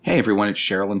Hey everyone, it's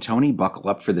Cheryl and Tony. Buckle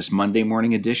up for this Monday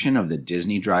morning edition of the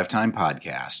Disney Drive Time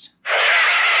Podcast.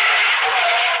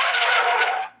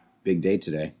 Big day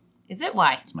today. Is it?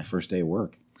 Why? It's my first day of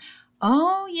work.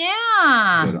 Oh,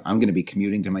 yeah. I'm going to be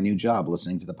commuting to my new job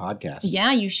listening to the podcast.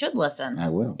 Yeah, you should listen. I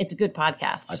will. It's a good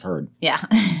podcast. I've heard. Yeah.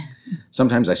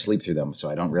 Sometimes I sleep through them, so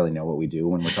I don't really know what we do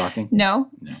when we're talking. No?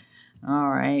 No. All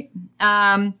right.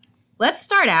 Let's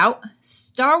start out.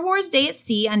 Star Wars Day at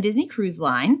Sea on Disney Cruise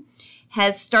Line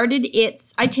has started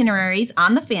its itineraries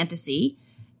on the Fantasy,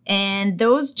 and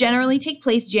those generally take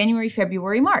place January,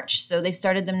 February, March. So they've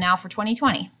started them now for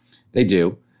 2020. They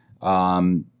do.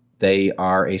 They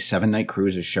are a 7-night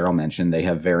cruise, as Cheryl mentioned. They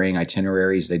have varying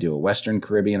itineraries. They do a Western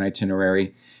Caribbean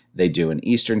itinerary. They do an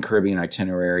Eastern Caribbean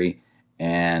itinerary.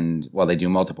 And, well, they do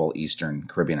multiple Eastern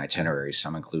Caribbean itineraries.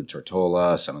 Some include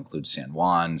Tortola, some include San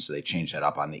Juan, so they change that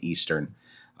up on the Eastern.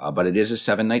 But it is a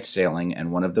 7-night sailing,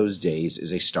 and one of those days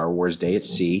is a Star Wars Day at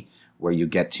Sea, where you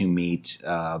get to meet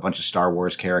a bunch of Star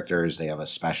Wars characters. They have a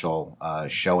special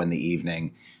show in the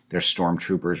evening. There's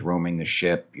stormtroopers roaming the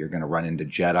ship. You're going to run into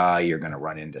Jedi. You're going to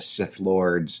run into Sith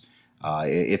Lords.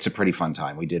 It's a pretty fun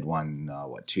time. We did one,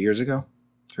 2 years ago?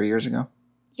 3 years ago?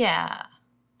 Yeah.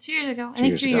 2 years ago. I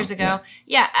think 2 years ago.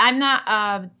 Yeah, I'm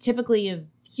not typically a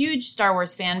huge Star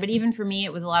Wars fan, but even for me,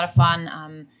 it was a lot of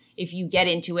fun. If you get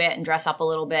into it and dress up a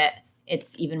little bit,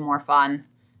 it's even more fun.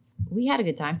 We had a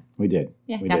good time. We did.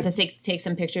 Yeah, got to take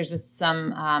some pictures with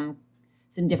some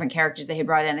different characters they had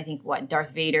brought in. I think,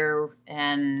 Darth Vader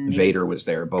and... Vader was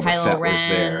there. Boba Kylo Fett Ren. was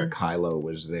there. Kylo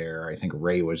was there. I think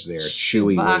Rey was there.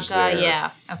 Chewie was there.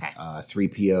 Yeah, okay.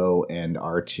 3PO and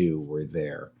R2 were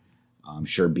there. I'm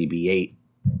sure BB-8,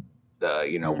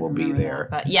 will be there.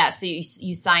 But yeah, so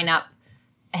you sign up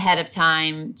ahead of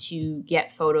time to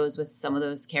get photos with some of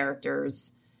those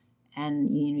characters,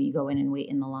 and you go in and wait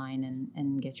in the line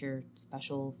and get your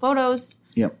special photos.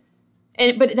 Yep.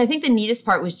 But I think the neatest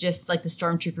part was just like the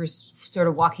stormtroopers sort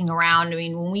of walking around. I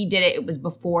mean, when we did it, it was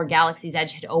before Galaxy's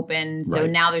Edge had opened, so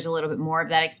now there's a little bit more of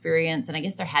that experience, and I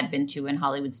guess there had been two in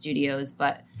Hollywood Studios,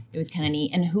 but it was kind of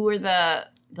neat. And who are the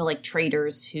like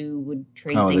traders who would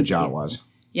trade things? Oh, the Jawas.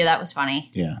 Yeah, that was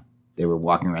funny. Yeah. They were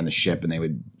walking around the ship, and they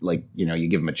would, you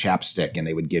give them a chapstick, and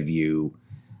they would give you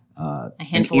a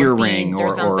an earring or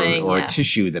something, or a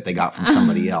tissue that they got from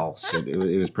somebody else. It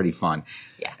was pretty fun.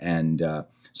 Yeah. And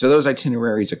so those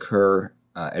itineraries occur,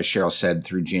 as Cheryl said,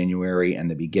 through January and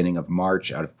the beginning of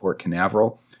March out of Port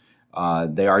Canaveral.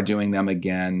 They are doing them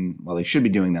again. Well, they should be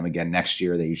doing them again next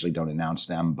year. They usually don't announce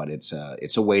them, but it's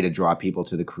a way to draw people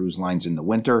to the cruise lines in the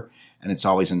winter, and it's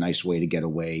always a nice way to get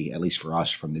away, at least for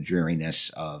us, from the dreariness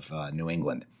of New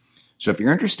England. So if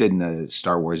you're interested in the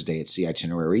Star Wars Day at Sea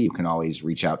itinerary, you can always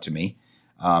reach out to me.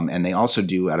 And they also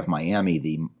do, out of Miami,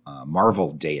 the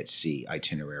Marvel Day at Sea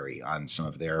itinerary on some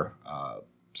of their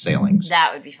sailings.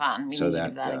 That would be fun. We need to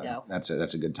give that a go. That's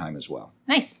a good time as well.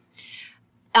 Nice.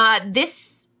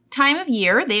 This time of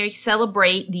year, they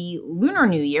celebrate the Lunar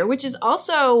New Year, which is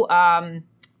also,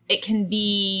 it can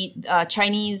be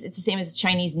Chinese. It's the same as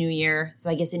Chinese New Year. So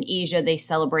I guess in Asia, they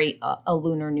celebrate a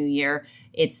Lunar New Year.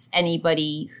 It's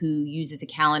anybody who uses a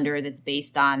calendar that's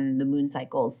based on the moon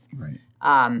cycles.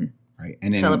 Right. Right.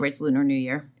 And celebrates Lunar New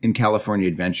Year. In California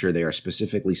Adventure, they are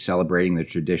specifically celebrating the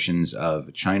traditions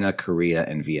of China, Korea,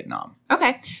 and Vietnam.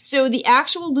 Okay. So the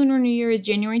actual Lunar New Year is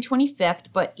January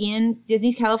 25th, but in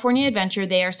Disney's California Adventure,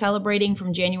 they are celebrating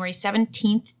from January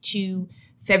 17th to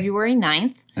February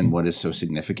 9th. And what is so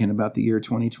significant about the year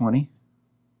 2020?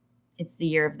 It's the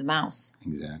year of the mouse.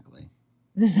 Exactly.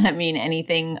 Does that mean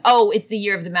anything? Oh, it's the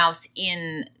year of the mouse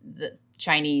in the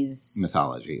Chinese...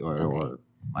 mythology, or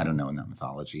I don't know, in that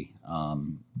mythology.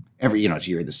 It's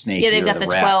year of the snake. Yeah, they've got the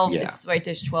 12. Yeah. It's right.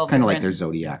 There's 12. Kind of like their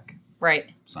zodiac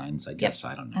signs, I guess.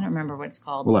 Yep. I don't know. I don't remember what it's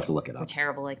called. We'll have to look it up. We're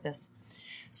terrible like this.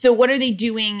 So what are they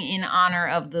doing in honor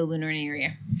of the Lunar New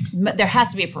Year? There has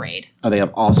to be a parade. Oh, they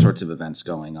have all sorts of events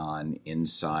going on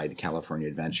inside California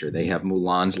Adventure. They have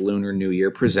Mulan's Lunar New Year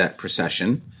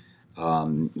procession,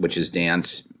 which is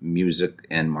dance, music,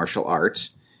 and martial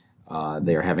arts.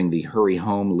 They are having the Hurry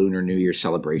Home Lunar New Year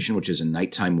celebration, which is a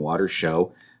nighttime water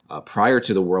show prior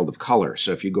to the World of Color.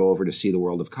 So if you go over to see the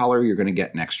World of Color, you're going to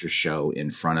get an extra show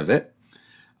in front of it.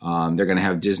 They're going to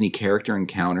have Disney character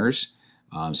encounters.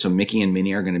 So Mickey and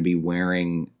Minnie are going to be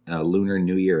wearing Lunar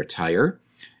New Year attire.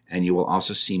 And you will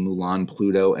also see Mulan,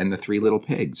 Pluto, and the Three Little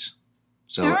Pigs.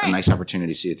 So a nice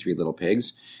opportunity to see the Three Little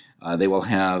Pigs. They will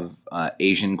have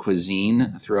Asian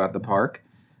cuisine throughout the park.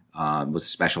 With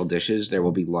special dishes. There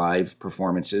will be live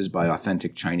performances by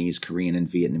authentic Chinese, Korean, and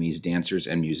Vietnamese dancers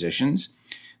and musicians.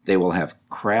 They will have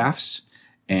crafts,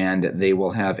 and they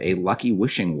will have a lucky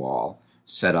wishing wall.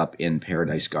 set up in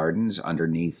Paradise Gardens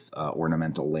underneath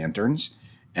ornamental lanterns.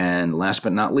 And last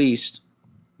but not least,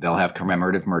 they'll have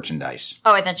commemorative merchandise.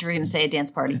 Oh, I thought you were going to say a dance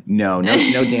party. No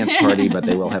dance party, but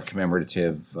they will have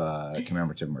commemorative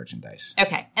merchandise.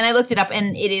 Okay. And I looked it up,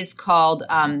 and it is called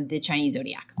the Chinese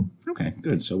Zodiac. Okay,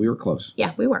 good. So we were close.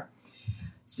 Yeah, we were.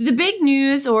 So the big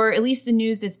news, or at least the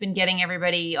news that's been getting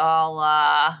everybody all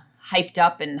hyped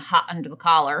up and hot under the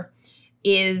collar,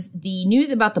 is the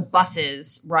news about the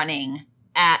buses running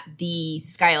at the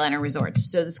Skyliner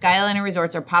resorts. So the Skyliner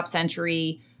resorts are Pop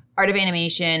Century, Art of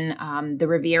Animation, the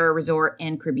Riviera Resort,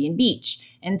 and Caribbean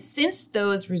Beach. And since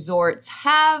those resorts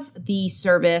have the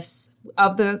service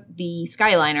of the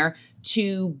Skyliner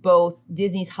to both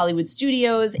Disney's Hollywood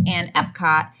Studios and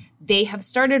Epcot, they have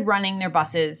started running their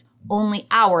buses only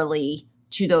hourly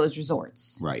to those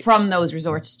resorts. Right. From those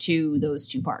resorts to those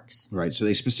two parks. Right. So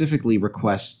they specifically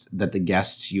request that the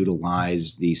guests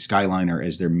utilize the Skyliner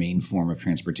as their main form of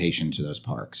transportation to those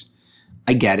parks.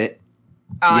 I get it.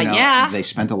 Yeah. They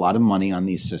spent a lot of money on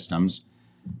these systems.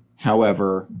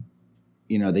 However,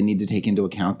 they need to take into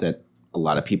account that a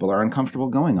lot of people are uncomfortable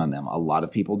going on them. A lot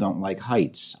of people don't like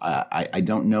heights. I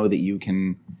don't know that you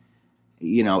can,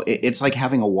 it's like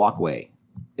having a walkway.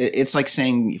 It's like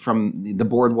saying from the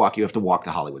boardwalk, you have to walk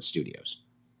to Hollywood Studios.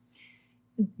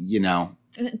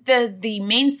 The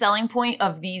main selling point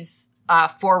of these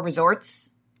 4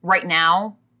 resorts right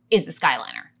now is the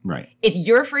Skyliner. Right. If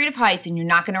you're afraid of heights and you're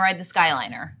not going to ride the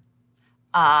Skyliner,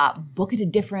 book at a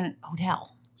different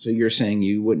hotel. So you're saying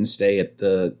you wouldn't stay at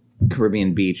the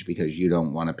Caribbean Beach because you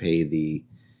don't want to pay the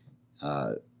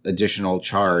additional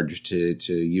charge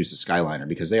to use the Skyliner,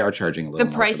 because they are charging a little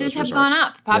more. The prices have gone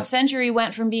up. Pop Century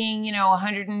went from being,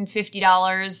 $150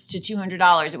 to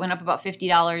 $200. It went up about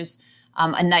 $50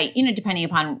 a night, depending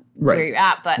upon where you're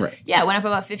at. But yeah, it went up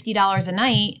about $50 a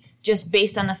night just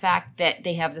based on the fact that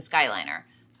they have the Skyliner.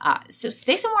 So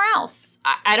stay somewhere else.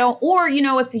 I don't, or,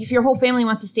 if your whole family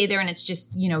wants to stay there and it's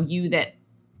just, you that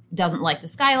doesn't like the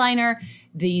Skyliner,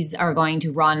 these are going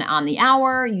to run on the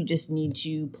hour. You just need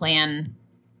to plan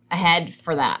ahead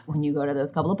for that when you go to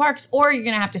those couple of parks, or you're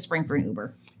going to have to spring for an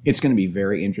Uber. It's going to be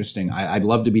very interesting. I'd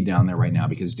love to be down there right now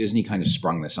because Disney kind of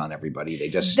sprung this on everybody. They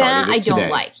just started it today. I don't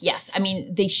like. Yes. I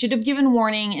mean, they should have given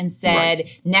warning and said,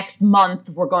 next month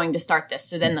we're going to start this.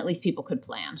 So then at least people could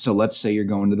plan. So let's say you're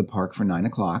going to the park for 9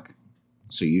 o'clock.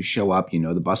 So you show up,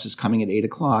 the bus is coming at 8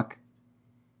 o'clock.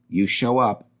 You show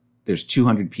up, there's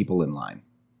 200 people in line.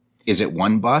 Is it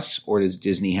one bus, or does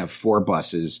Disney have 4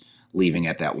 buses leaving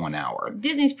at that 1 hour?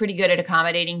 Disney's pretty good at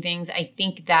accommodating things. I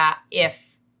think that if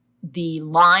they're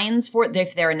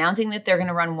announcing that they're going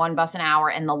to run 1 bus an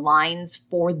hour and the lines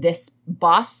for this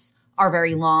bus are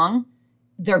very long,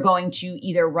 they're going to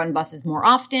either run buses more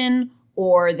often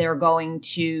or they're going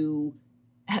to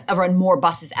run more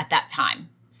buses at that time.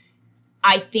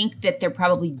 I think that they're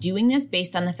probably doing this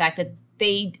based on the fact that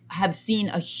they have seen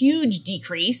a huge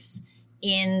decrease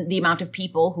in the amount of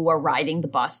people who are riding the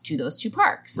bus to those 2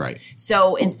 parks. Right.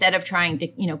 So instead of trying to,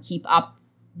 keep up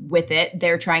with it,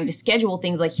 they're trying to schedule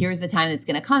things like, here's the time that's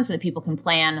going to come so that people can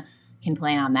plan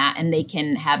on that, and they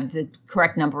can have the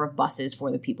correct number of buses for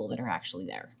the people that are actually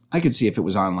there. I could see if it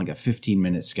was on like a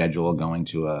 15-minute schedule going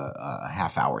to a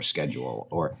half-hour schedule,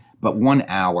 but 1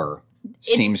 hour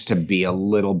seems to be a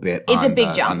little bit. It's a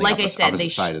big jump. Like I said,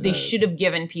 they should have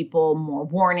given people more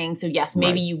warning. So yes,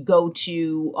 maybe you go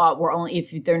to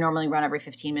if they're normally run every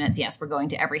 15 minutes. Yes, we're going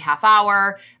to every half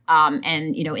hour,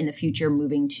 and in the future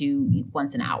moving to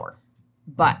once an hour.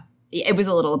 But it was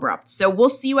a little abrupt. So we'll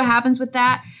see what happens with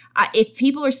that. If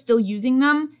people are still using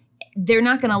them, they're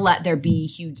not going to let there be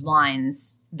huge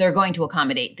lines. They're going to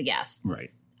accommodate the guests. Right.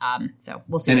 So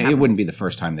we'll see. And it wouldn't be the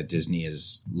first time that Disney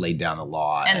has laid down the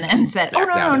law and then said, "Oh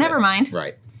no, never mind."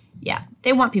 Right? Yeah,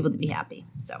 they want people to be happy.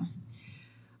 So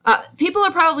people are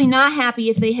probably not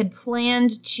happy if they had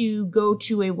planned to go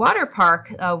to a water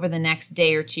park over the next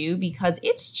day or two because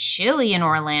it's chilly in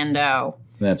Orlando.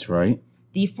 That's right.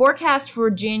 The forecast for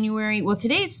January. Well,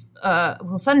 today's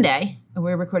Sunday.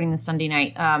 We're recording this Sunday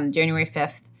night, January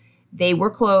 5th. They were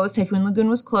closed. Typhoon Lagoon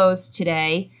was closed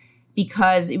today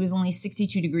because it was only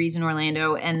 62 degrees in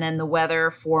Orlando, and then the weather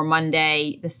for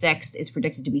Monday, the 6th, is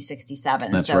predicted to be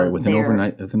 67. That's right, with an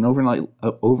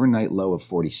overnight low of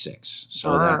 46.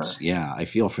 So I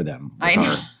feel for them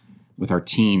with our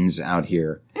teens out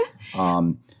here.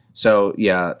 Typhoon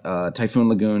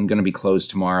Lagoon going to be closed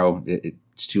tomorrow.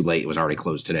 It's too late; it was already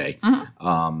closed today.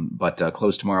 But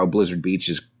closed tomorrow. Blizzard Beach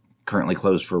is currently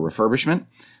closed for refurbishment.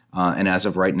 And as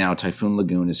of right now, Typhoon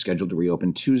Lagoon is scheduled to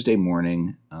reopen Tuesday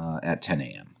morning at 10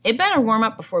 a.m. It better warm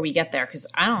up before we get there because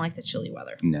I don't like the chilly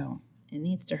weather. No. It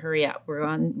needs to hurry up.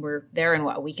 We're there in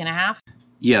a week and a half?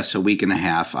 Yes, a week and a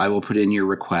half. I will put in your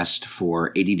request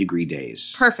for 80-degree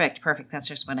days. Perfect. That's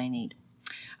just what I need.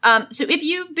 So if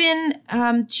you've been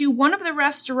to one of the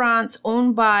restaurants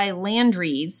owned by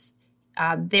Landry's,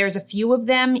 there's a few of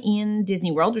them in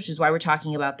Disney World, which is why we're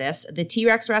talking about this. The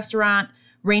T-Rex restaurant,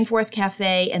 Rainforest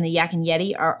Cafe, and the Yak and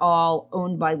Yeti are all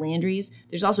owned by Landry's.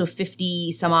 There's also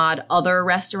 50 some odd other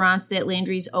restaurants that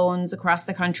Landry's owns across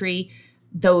the country.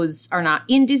 Those are not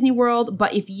in Disney World,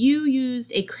 but if you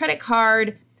used a credit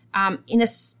card at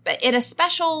a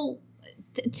special,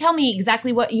 tell me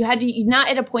exactly what you had to, not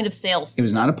at a point of sale. It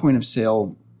was not a point of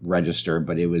sale register,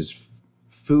 but it was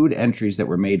food entries that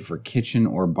were made for kitchen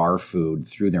or bar food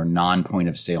through their non-point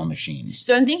of sale machines.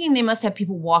 So I'm thinking they must have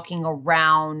people walking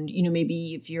around,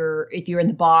 maybe if you're in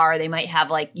the bar, they might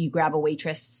have like you grab a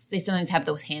waitress. They sometimes have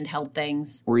those handheld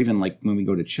things. Or even like when we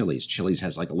go to Chili's. Chili's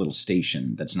has like a little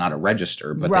station that's not a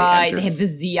register, but they have the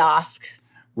Ziosk.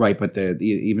 Right, but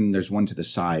even there's one to the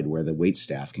side where the wait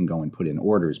staff can go and put in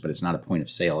orders, but it's not a point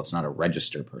of sale. It's not a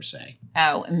register per se.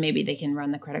 Oh, and maybe they can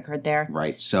run the credit card there.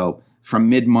 Right. So from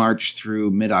mid-March through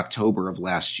mid-October of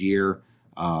last year,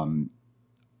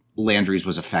 Landry's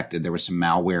was affected. There was some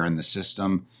malware in the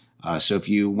system. So if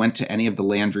you went to any of the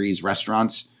Landry's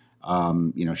restaurants,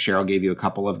 Cheryl gave you a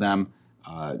couple of them.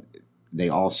 They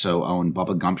also own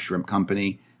Bubba Gump Shrimp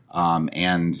Company.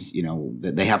 And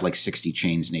they have like 60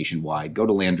 chains nationwide. Go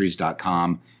to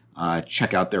Landry's.com,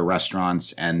 check out their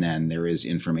restaurants, and then there is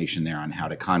information there on how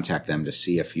to contact them to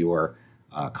see if your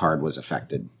card was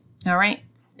affected. All right.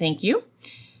 Thank you.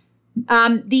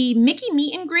 The Mickey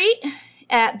Meet and Greet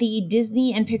at the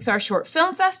Disney and Pixar Short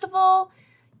Film Festival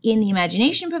in the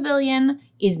Imagination Pavilion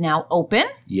is now open.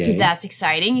 Yay. So that's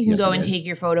exciting. You can go and it is. take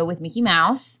your photo with Mickey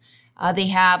Mouse. They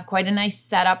have quite a nice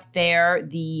setup there.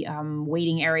 The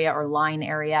waiting area or line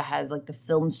area has like the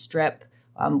film strip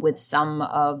with some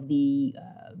of the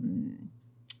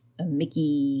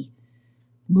Mickey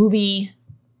movie.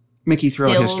 Mickey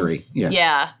Thrill stills. History.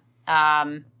 Yeah.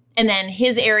 And then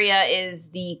his area is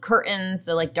the curtains,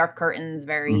 the like dark curtains,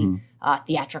 very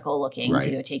theatrical looking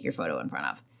to go take your photo in front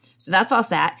of. So that's all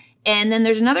set. And then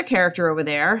there's another character over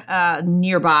there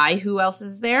nearby. Who else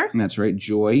is there? And that's right.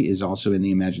 Joy is also in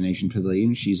the Imagination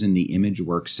Pavilion. She's in the Image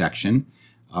Work section.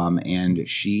 And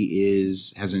she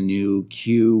has a new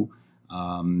queue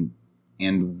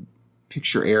and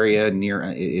picture area near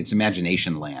it's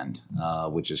Imagination Land,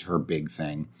 which is her big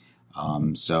thing.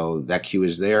 So that queue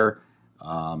is there.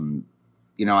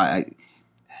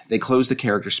 They closed the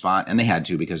character spot, and they had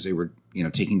to because they were,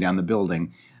 taking down the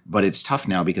building. But it's tough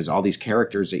now because all these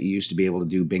characters that you used to be able to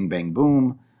do Bing Bang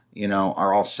Boom,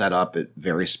 are all set up at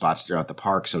various spots throughout the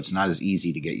park. So it's not as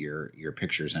easy to get your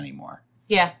pictures anymore.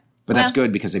 Yeah. But that's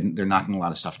good because they're knocking a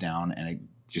lot of stuff down, and it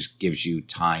just gives you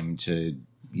time to,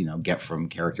 get from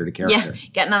character to character. Yeah,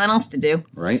 got nothing else to do.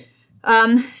 Right?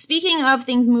 Speaking of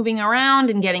things moving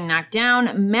around and getting knocked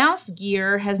down, Mouse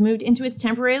Gear has moved into its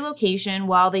temporary location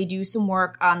while they do some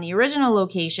work on the original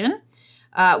location.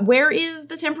 Where is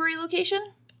the temporary location?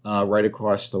 Right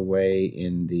across the way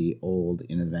in the old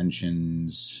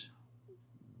Innoventions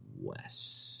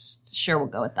West. Sure, we'll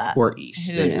go with that. Or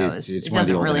East. Who knows? It's it one of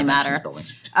the doesn't old really Innoventions matter.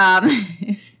 buildings.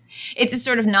 It's a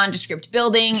sort of nondescript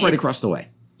building. It's right across the way.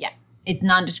 Yeah. It's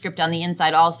nondescript on the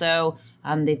inside also.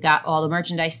 They've got all the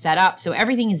merchandise set up. So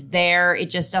everything is there. It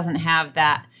just doesn't have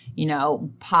that,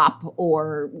 pop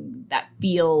or that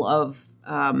feel of,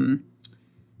 I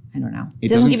don't know. It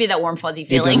doesn't give you that warm, fuzzy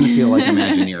feeling. It doesn't feel like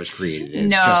Imagineers created it.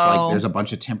 It's just No. like there's a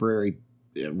bunch of temporary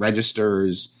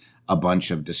registers, a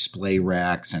bunch of display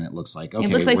racks, and it looks like, okay.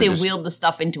 It looks like they wheeled the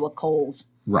stuff into a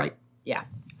Kohl's. Right. Yeah.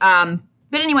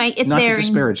 But anyway, it's Not there. to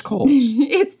disparage Kohl's.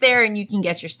 It's there and you can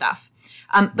get your stuff.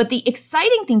 But the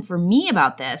exciting thing for me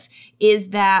about this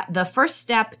is that the first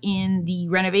step in the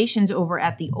renovations over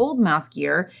at the old Mouse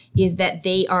Gear is that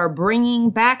they are bringing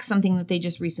back something that they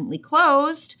just recently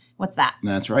closed. What's that?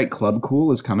 That's right. Club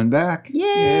Cool is coming back.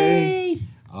 Yay!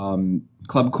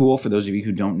 Club Cool, for those of you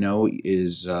who don't know,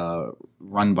 is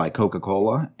run by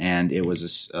Coca-Cola, and it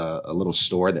was a little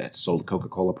store that sold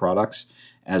Coca-Cola products,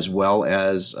 as well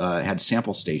as had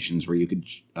sample stations where you could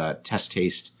taste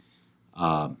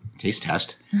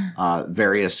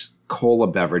various cola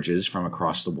beverages from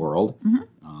across the world.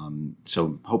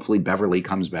 So hopefully Beverly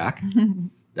comes back.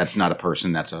 That's not a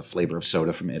person. That's a flavor of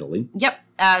soda from Italy. Yep.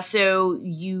 So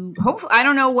you hope, I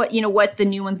don't know what the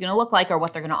new one's going to look like or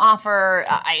what they're going to offer.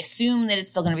 I assume that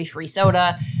it's still going to be free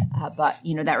soda, but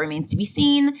that remains to be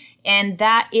seen. And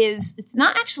it's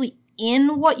not actually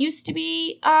in what used to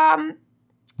be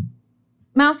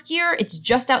Mouse Gear. It's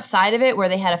just outside of it where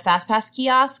they had a Fast Pass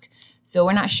kiosk. So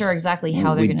we're not sure exactly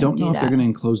how they're We going to do that. don't know if they're going to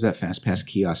enclose that FastPass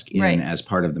kiosk in Right. as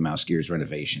part of the Mouse Gears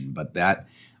renovation. But that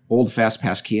old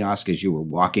FastPass kiosk, as you were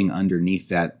walking underneath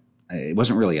that, it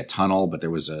wasn't really a tunnel, but there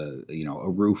was a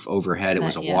roof overhead. It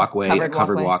was a walkway, a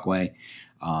covered walkway.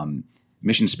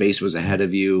 Mission Space was ahead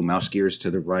of you, Mouse Gears to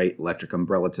the right, Electric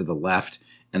Umbrella to the left,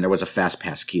 and there was a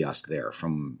FastPass kiosk there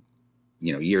from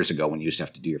years ago when you used to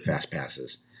have to do your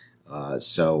FastPasses.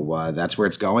 So that's where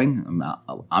it's going.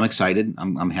 I'm excited.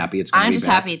 I'm happy it's going to be back. I'm just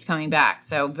happy it's coming back.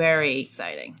 So very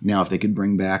exciting. Now, if they could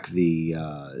bring back the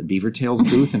Beaver Tails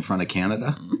booth in front of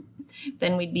Canada,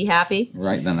 then we'd be happy.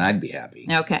 right? Then I'd be happy.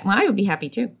 Okay. Well, I would be happy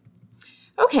too.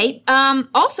 Okay.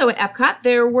 Also at Epcot,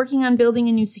 they're working on building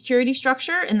a new security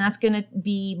structure, and that's going to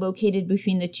be located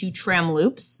between the two tram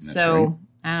loops. That's so right.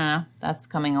 I don't know. That's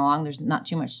coming along. There's not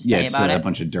too much to say it's about a it.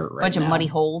 bunch of dirt right bunch now. of muddy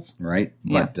holes. Right?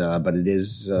 Yeah. But it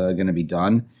is going to be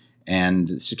done.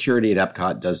 And security at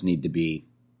Epcot does need to be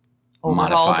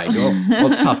Overhauled. modified. Well,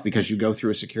 it's tough because you go through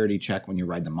a security check when you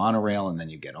ride the monorail, and then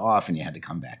you get off, and you had to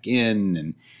come back in,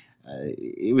 and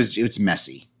it's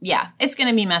messy. Yeah, it's going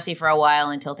to be messy for a while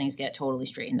until things get totally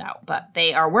straightened out. But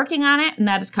they are working on it, and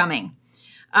that is coming.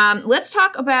 Let's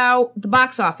talk about the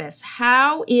box office.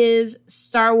 How is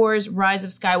Star Wars Rise of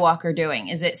Skywalker doing?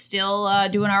 Is it still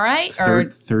doing all right?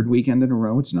 Third weekend in a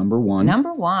row, it's number one.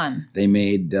 Number one. They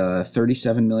made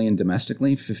 $37 million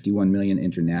domestically, $51 million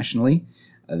internationally.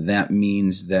 That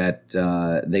means that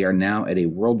they are now at a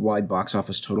worldwide box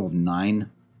office total of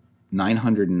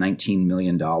 $919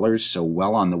 million, so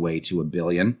well on the way to $1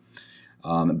 billion.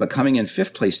 But coming in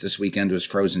fifth place this weekend was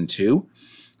Frozen 2.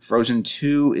 Frozen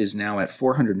 2 is now at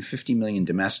 $450 million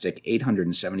domestic,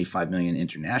 $875 million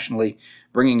internationally,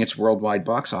 bringing its worldwide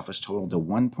box office total to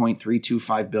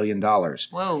 $1.325 billion.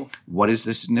 Whoa. What is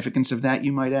the significance of that,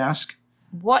 you might ask?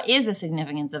 What is the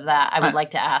significance of that? I would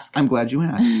like to ask. I'm glad you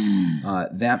asked.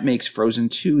 That makes Frozen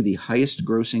 2 the highest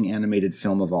grossing animated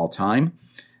film of all time,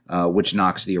 which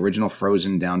knocks the original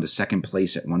Frozen down to second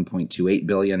place at $1.28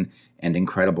 billion and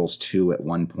Incredibles 2 at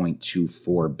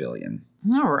 $1.24 billion.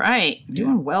 All right.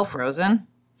 Doing well, Frozen.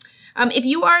 If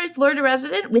you are a Florida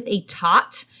resident with a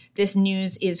tot, this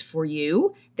news is for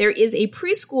you. There is a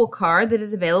preschool card that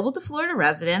is available to Florida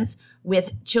residents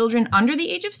with children under the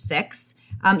age of 6.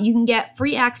 You can get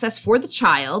free access for the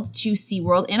child to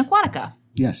SeaWorld and Aquatica.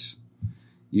 Yes.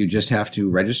 You just have to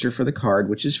register for the card,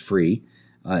 which is free.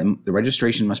 The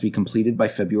registration must be completed by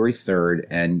February 3rd,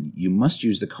 and you must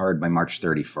use the card by March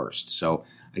 31st. So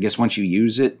I guess once you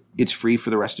use it, it's free for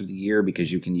the rest of the year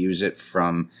because you can use it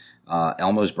from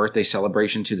Elmo's birthday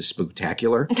celebration to the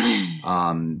Spooktacular.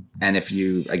 And I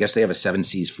guess they have a Seven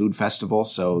Seas food festival.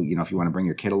 So, if you want to bring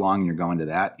your kid along and you're going to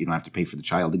that, you don't have to pay for the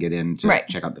child to get in to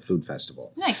check out the food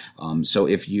festival. Nice. So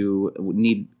if you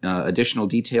need additional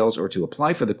details or to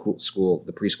apply for the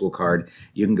preschool card,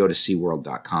 you can go to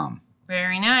SeaWorld.com.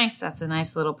 Very nice. That's a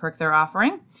nice little perk they're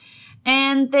offering.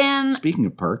 And then... Speaking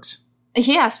of perks...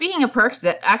 Yeah, speaking of perks,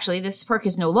 that actually this perk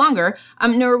is no longer.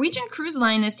 Norwegian Cruise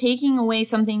Line is taking away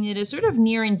something that is sort of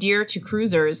near and dear to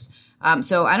cruisers.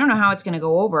 So I don't know how it's going to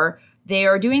go over. They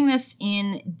are doing this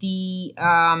in the.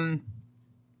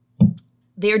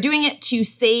 They are doing it to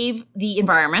save the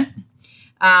environment.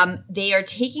 They are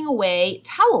taking away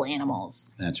towel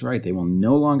animals. That's right. They will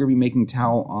no longer be making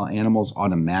towel animals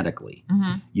automatically.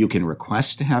 Mm-hmm. You can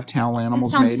request to have towel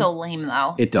animals made. It sounds so lame,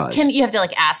 though. It does. You have to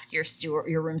ask your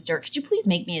room steward, could you please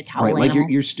make me a towel animal? Like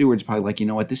your steward's probably like, you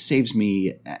know what, this saves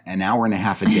me an hour and a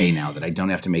half a day now that I don't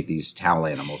have to make these towel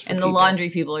animals for And people. the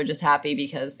laundry people are just happy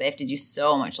because they have to do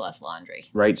so much less laundry.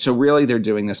 Right. So really they're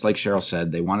doing this, like Cheryl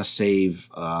said, they want to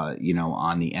save,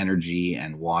 on the energy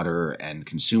and water and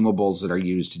consumables that are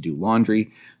used to do laundry,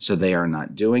 so they are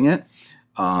not doing it.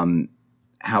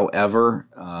 However,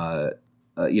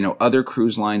 other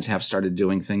cruise lines have started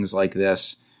doing things like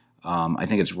this. I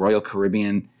think it's Royal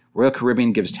Caribbean. Royal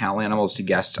Caribbean gives towel animals to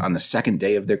guests on the second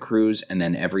day of their cruise and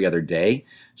then every other day,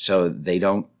 so they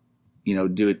don't,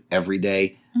 do it every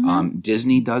day. Mm-hmm.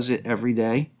 Disney does it every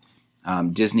day.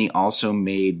 Disney also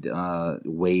made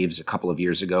waves a couple of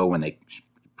years ago when they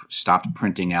stopped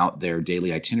printing out their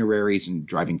daily itineraries and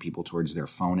driving people towards their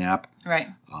phone app. Right.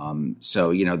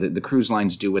 So, the cruise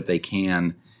lines do what they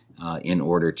can in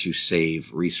order to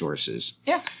save resources.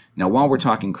 Yeah. Now, while we're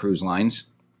talking cruise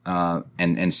lines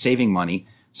and saving money,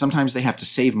 sometimes they have to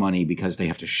save money because they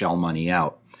have to shell money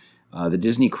out. The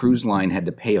Disney Cruise Line had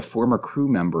to pay a former crew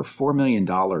member $4 million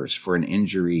for an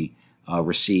injury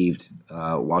received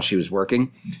while she was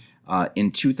working.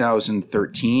 In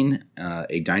 2013,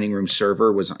 a dining room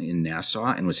server was in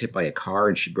Nassau and was hit by a car,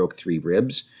 and she broke 3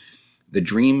 ribs. The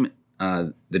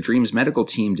Dreams medical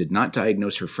team did not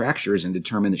diagnose her fractures and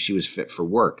determined that she was fit for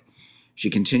work. She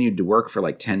continued to work for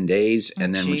like 10 days.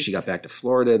 And then when she got back to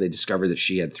Florida, they discovered that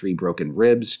she had 3 broken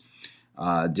ribs.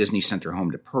 Disney sent her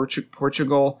home to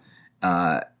Portugal.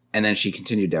 And then she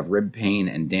continued to have rib pain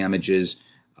and damages.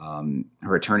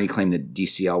 Her attorney claimed that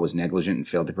DCL was negligent and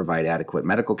failed to provide adequate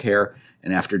medical care.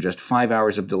 And after just 5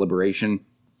 hours of deliberation,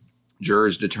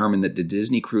 jurors determined that the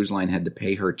Disney Cruise Line had to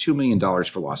pay her $2 million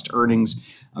for lost earnings,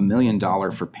 $1 million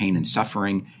for pain and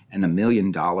suffering, and $1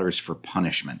 million for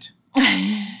punishment.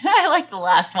 I like the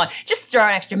last one. Just throw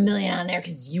an extra $1 million on there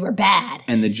because you were bad.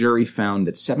 And the jury found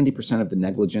that 70% of the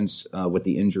negligence with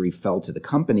the injury fell to the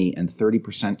company and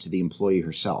 30% to the employee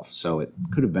herself. So it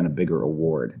could have been a bigger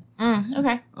award.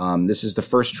 Okay. This is the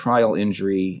first trial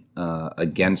injury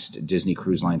against Disney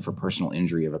Cruise Line for personal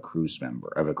injury of a crew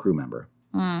member.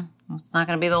 It's not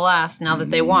going to be the last now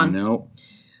that they won. No.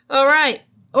 All right.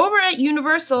 Over at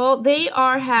Universal, they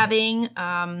are having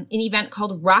an event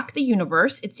called Rock the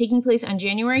Universe. It's taking place on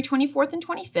January 24th and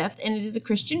 25th, and it is a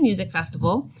Christian music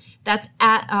festival that's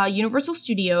at Universal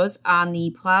Studios on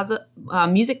the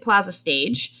Music Plaza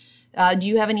stage. Do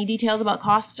you have any details about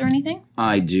costs or anything?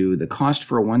 I do. The cost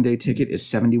for a one-day ticket is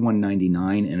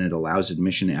 $71.99, and it allows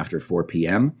admission after 4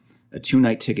 p.m. A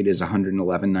 2-night ticket is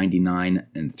 $111.99,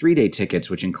 and 3-day tickets,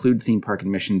 which include theme park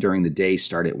admission during the day,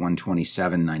 start at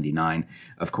 $127.99.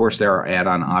 Of course, there are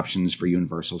add-on options for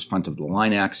Universal's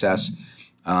front-of-the-line access.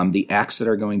 The acts that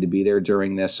are going to be there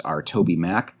during this are Toby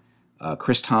Mac,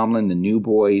 Chris Tomlin, the New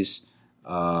Boys,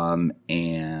 and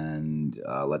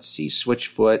let's see,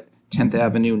 Switchfoot, 10th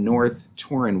Avenue North,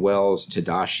 Torrin Wells,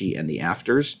 Tadashi, and the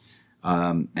Afters.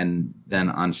 And then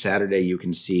on Saturday, you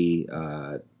can see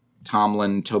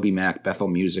Tomlin, Toby Mac, Bethel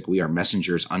Music, We Are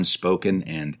Messengers, Unspoken,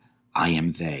 and I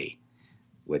Am They,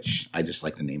 which I just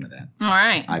like the name of that. All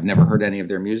right. I've never heard any of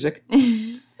their music,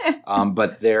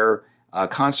 but their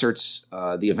concerts,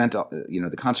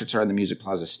 the concerts are on the Music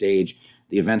Plaza stage.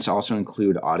 The events also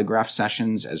include autograph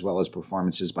sessions as well as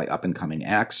performances by up-and-coming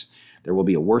acts. There will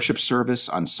be a worship service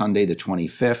on Sunday the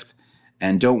 25th.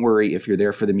 And don't worry, if you're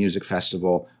there for the music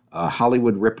festival,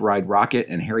 Hollywood Rip Ride Rocket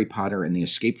and Harry Potter and the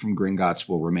Escape from Gringotts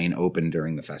will remain open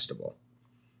during the festival.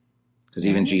 Because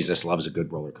even Jesus loves a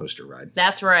good roller coaster ride.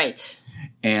 That's right.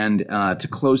 And to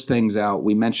close things out,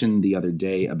 we mentioned the other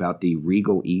day about the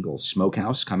Regal Eagle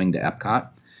Smokehouse coming to Epcot,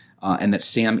 and that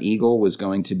Sam Eagle was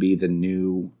going to be the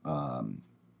new,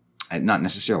 not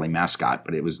necessarily mascot,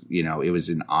 but it was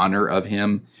in honor of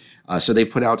him. So they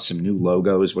put out some new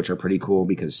logos, which are pretty cool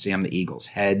because Sam the Eagle's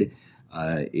head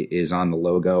is on the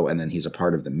logo, and then he's a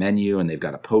part of the menu, and they've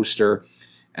got a poster.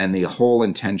 And the whole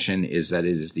intention is that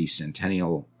it is the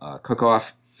Centennial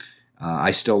Cook-Off.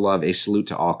 I still love A Salute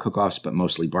to All Cook-Offs, but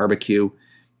mostly barbecue.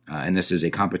 And this is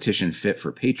a competition fit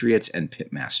for patriots and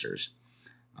pitmasters.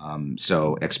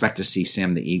 So expect to see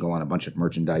Sam the Eagle on a bunch of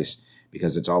merchandise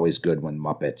because it's always good when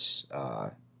Muppets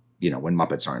are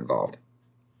involved.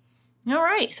 All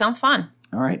right. Sounds fun.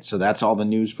 All right. So that's all the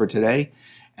news for today.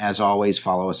 As always,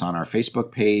 follow us on our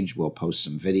Facebook page. We'll post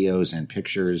some videos and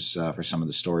pictures for some of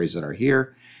the stories that are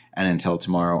here. And until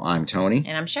tomorrow, I'm Tony.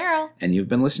 And I'm Cheryl. And you've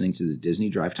been listening to the Disney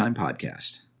Drive Time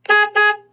Podcast.